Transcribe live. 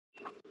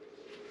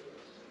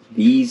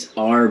These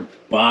are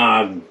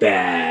Bogg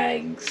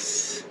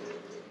bags.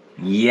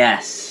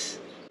 Yes.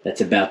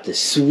 That's about to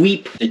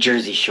sweep the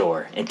Jersey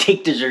Shore and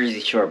take the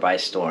Jersey Shore by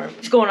storm.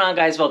 What's going on,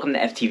 guys? Welcome to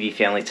FTV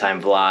Family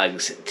Time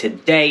Vlogs.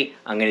 Today,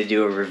 I'm going to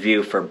do a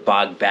review for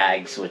Bogg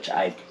bags, which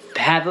I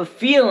have a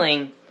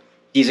feeling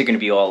these are going to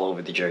be all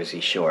over the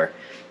Jersey Shore.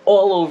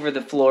 All over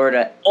the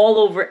Florida, all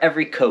over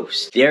every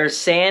coast. There's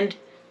sand,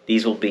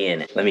 these will be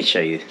in it. Let me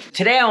show you.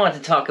 Today I want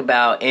to talk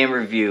about and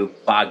review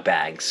Bogg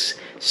bags.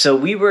 So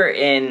we were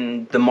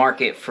in the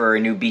market for a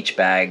new beach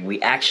bag.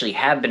 We actually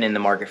have been in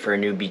the market for a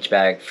new beach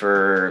bag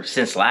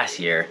since last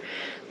year,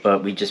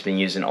 but we've just been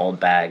using old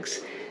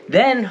bags.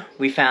 Then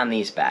we found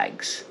these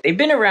bags. They've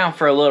been around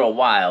for a little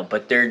while,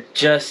 but they're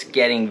just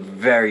getting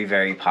very,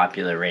 very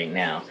popular right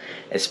now,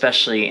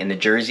 especially in the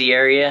Jersey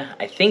area.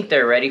 I think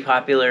they're already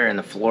popular in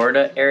the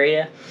Florida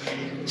area.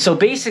 So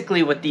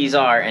basically what these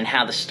are and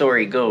how the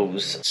story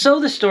goes. So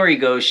the story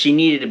goes, she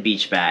needed a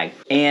beach bag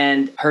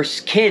and her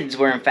kids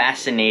were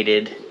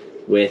fascinated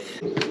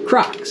with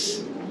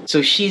Crocs.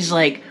 So she's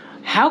like,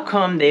 how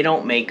come they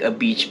don't make a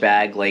beach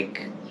bag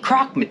like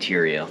Croc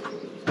material?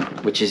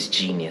 Which is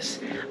genius.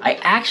 I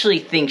actually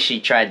think she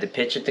tried to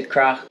pitch it to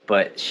Croc,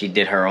 but she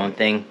did her own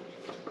thing.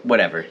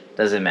 Whatever,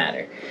 doesn't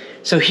matter.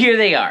 So here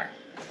they are.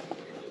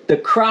 The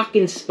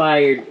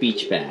Croc-inspired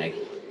beach bag.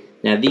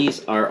 Now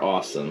these are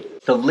awesome.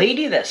 The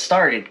lady that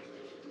started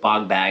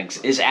Bogg bags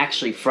is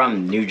actually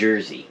from New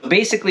Jersey.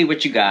 Basically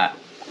what you got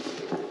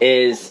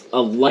is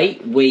a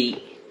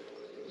lightweight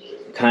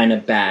kind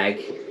of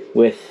bag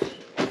with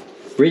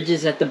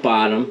ridges at the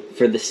bottom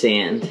for the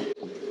sand.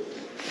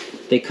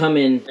 They come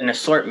in an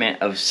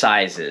assortment of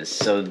sizes.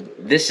 So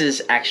this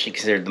is actually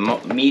considered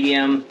the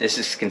medium. This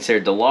is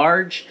considered the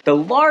large. The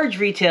large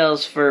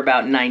retails for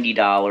about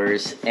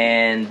 $90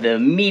 and the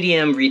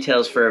medium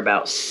retails for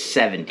about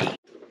 $70.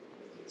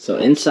 So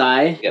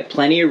inside, you got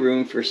plenty of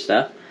room for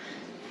stuff.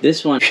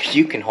 This one,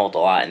 you can hold a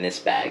lot in this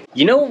bag.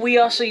 You know what we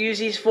also use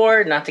these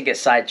for? Not to get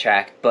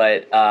sidetracked,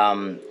 but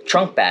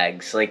trunk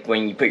bags. Like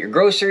when you put your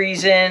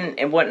groceries in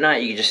and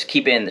whatnot, you can just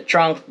keep it in the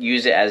trunk,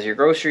 use it as your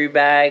grocery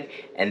bag,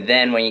 and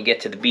then when you get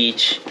to the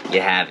beach,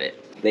 you have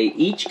it. They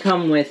each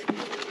come with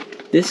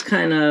this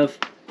kind of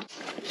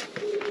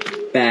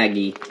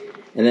baggie,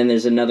 and then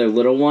there's another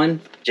little one,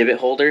 gibbet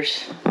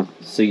holders,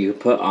 so you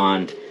put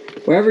on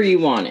wherever you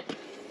want it.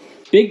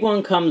 Big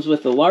one comes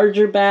with a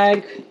larger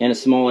bag and a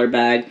smaller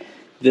bag.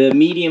 The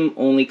medium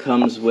only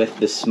comes with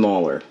the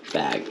smaller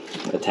bag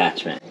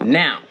attachment.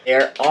 Now,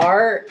 there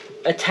are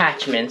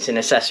attachments and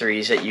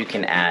accessories that you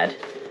can add.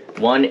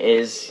 One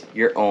is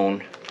your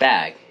own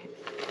bag.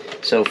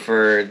 So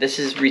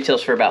this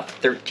retails for about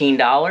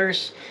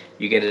 $13.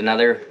 You get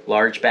another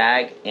large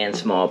bag and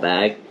small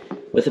bag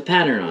with a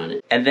pattern on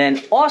it. And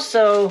then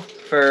also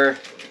for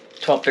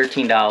 $12,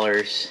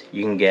 $13,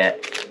 you can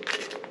get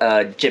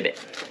a gibbet.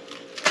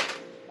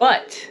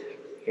 But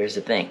here's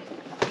the thing.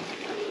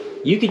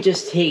 You could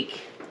just take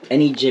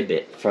any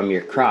gibbet from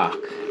your Croc,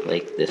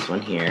 like this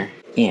one here,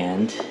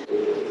 and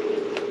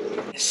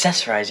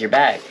accessorize your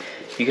bag.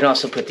 You can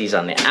also put these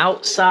on the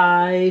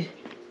outside.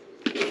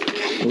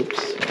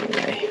 Oops, wrong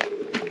way.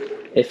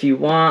 If you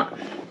want,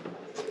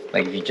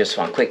 like if you just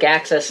want quick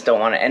access, don't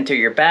want to enter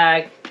your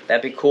bag,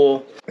 that'd be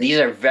cool. These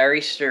are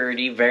very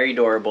sturdy, very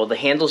durable. The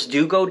handles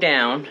do go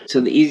down,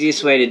 so the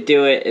easiest way to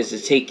do it is to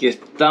take your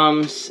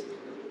thumbs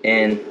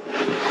and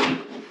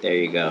there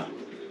you go.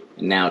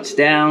 And now it's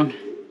down.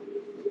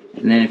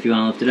 And then if you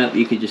want to lift it up,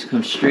 you could just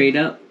come straight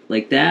up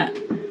like that.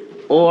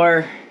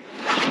 Or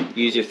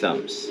use your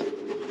thumbs.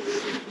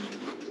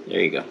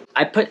 There you go.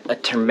 I put a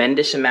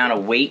tremendous amount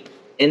of weight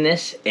in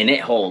this and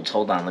it holds.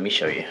 Hold on, let me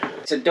show you.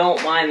 So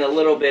don't mind the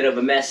little bit of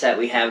a mess that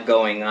we have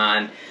going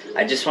on.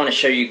 I just want to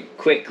show you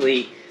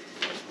quickly.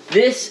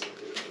 This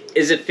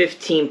is a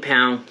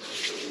 15-pound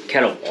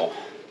kettlebell.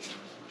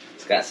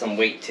 It's got some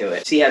weight to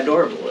it. See how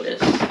durable it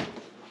is.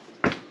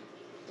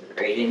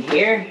 Right in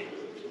here.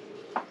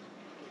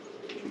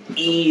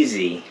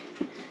 Easy.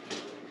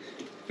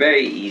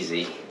 Very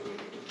easy.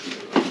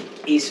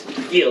 These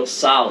feel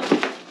solid.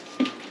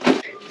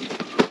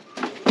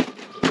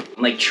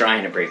 I'm like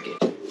trying to break it.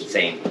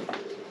 Same.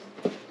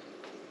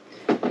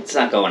 It's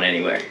not going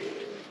anywhere.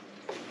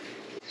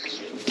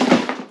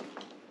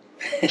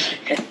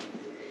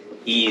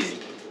 Easy.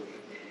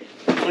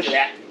 Look at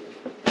that.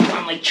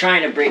 I'm like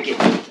trying to break it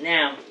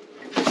now.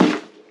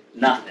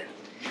 Nothing.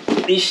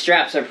 These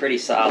straps are pretty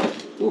solid.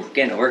 Ooh,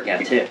 getting a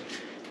workout too.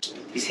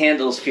 These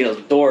handles feel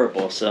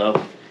durable,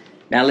 so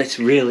now let's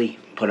really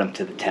put them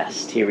to the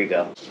test. Here we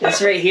go.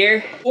 This right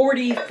here,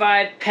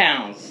 45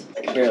 pounds.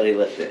 I can barely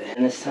lift it.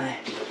 And this time,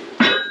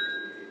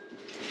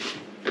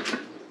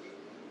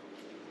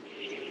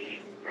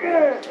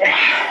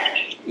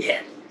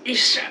 yeah,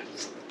 these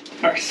straps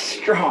are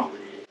strong.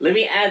 Let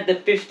me add the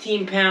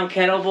 15-pound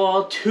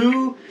kettlebell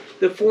to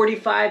the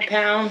 45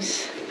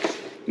 pounds,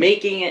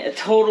 making it a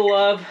total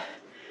of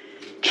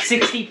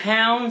 60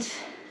 pounds.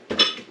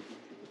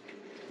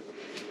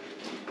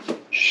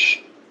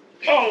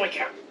 Oh my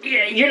god.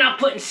 Yeah, you're not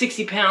putting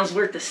 60 pounds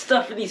worth of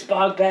stuff in these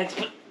Bogg bags,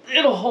 but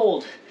it'll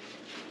hold.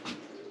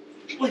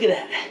 Look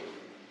at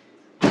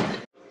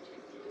that.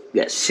 We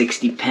got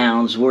 60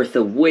 pounds worth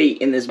of weight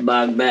in this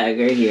Bogg bag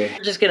right here.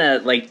 We're just gonna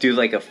like do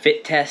like a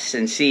fit test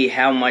and see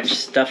how much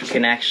stuff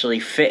can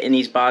actually fit in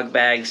these Bogg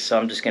bags. So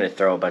I'm just gonna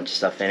throw a bunch of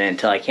stuff in it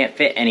until I can't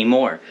fit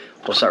anymore.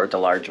 We'll start with the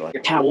large one.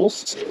 Your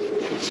towels,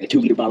 a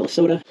 2-liter bottle of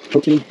soda,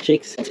 protein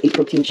shakes, that's 8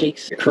 protein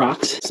shakes, your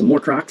Crocs, some more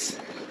Crocs,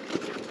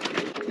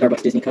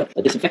 Starbucks Disney cup,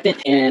 a disinfectant,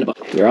 and a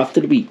bucket. You're off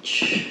to the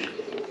beach.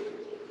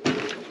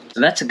 So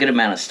that's a good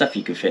amount of stuff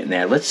you can fit in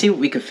there. Let's see what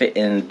we can fit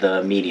in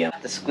the medium.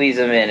 To squeeze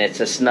them in, it's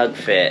a snug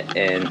fit,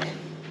 and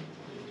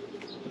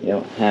you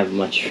don't have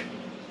much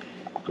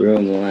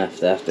room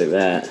left after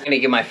that. I'm gonna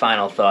give my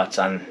final thoughts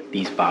on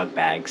these Bogg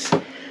bags.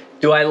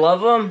 Do I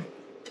love them?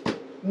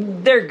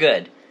 They're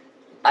good.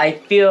 I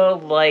feel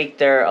like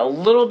they're a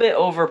little bit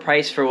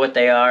overpriced for what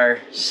they are.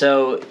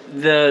 So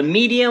the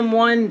medium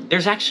one,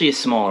 there's actually a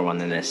smaller one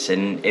than this,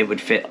 and it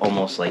would fit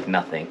almost like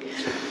nothing.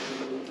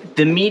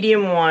 The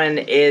medium one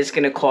is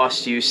going to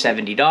cost you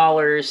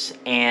 $70,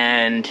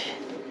 and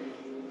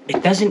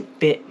it doesn't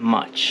fit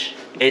much.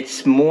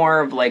 It's more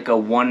of like a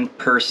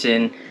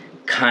one-person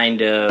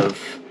kind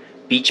of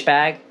beach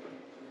bag.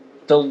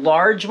 The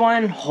large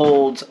one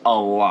holds a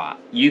lot.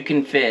 You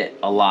can fit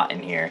a lot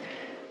in here.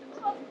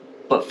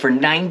 But for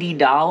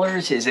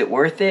 $90, is it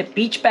worth it?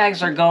 Beach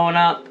bags are going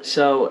up,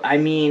 so I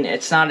mean,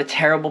 it's not a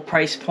terrible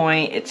price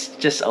point. It's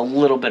just a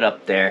little bit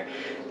up there.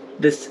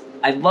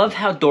 I love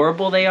how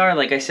durable they are.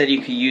 Like I said, you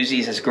could use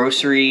these as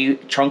grocery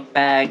trunk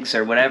bags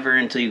or whatever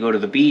until you go to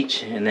the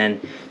beach, and then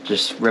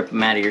just rip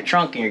them out of your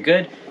trunk and you're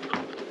good.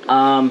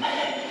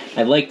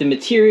 I like the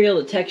material,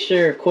 the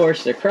texture. Of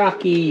course, they're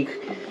crocky.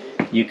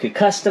 You could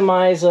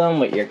customize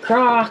them with your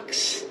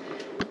Crocs,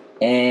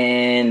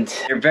 and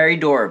they're very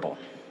durable.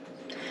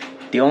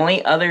 The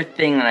only other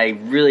thing that I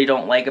really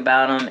don't like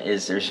about them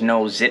is there's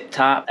no zip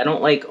top. I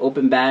don't like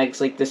open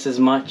bags like this as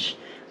much.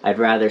 I'd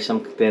rather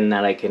something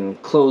that I can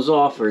close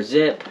off or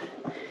zip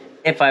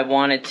if I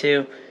wanted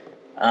to.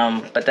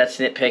 But that's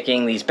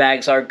nitpicking. These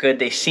bags are good.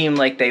 They seem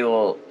like they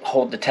will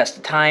hold the test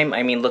of time.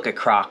 I mean, look at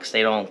Crocs.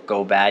 They don't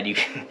go bad.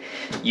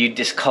 You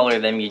discolor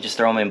them. You just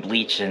throw them in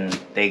bleach and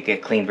they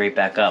get cleaned right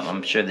back up.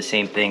 I'm sure the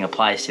same thing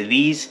applies to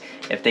these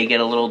if they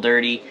get a little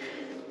dirty.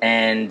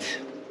 And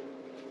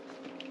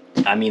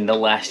I mean, they'll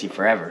last you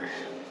forever.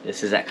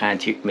 This is that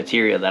kind of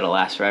material that'll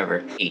last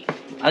forever. 8.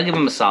 I'll give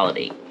them a solid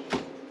 8.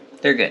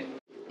 They're good.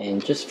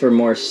 And just for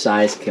more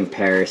size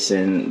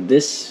comparison,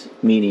 this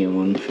medium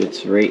one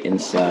fits right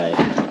inside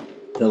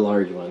the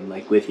large one,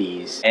 like with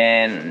ease.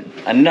 And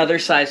another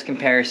size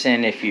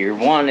comparison, if you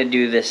want to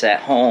do this at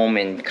home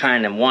and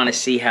kind of want to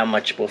see how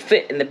much will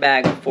fit in the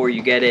bag before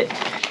you get it,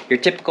 your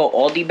typical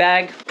Aldi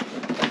bag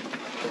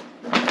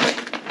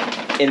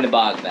in the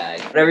Bogg bag.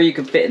 Whatever you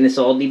can fit in this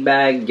Aldi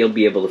bag, you'll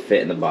be able to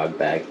fit in the Bogg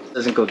bag. It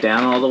doesn't go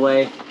down all the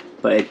way,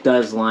 but it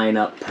does line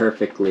up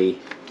perfectly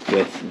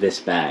with this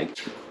bag.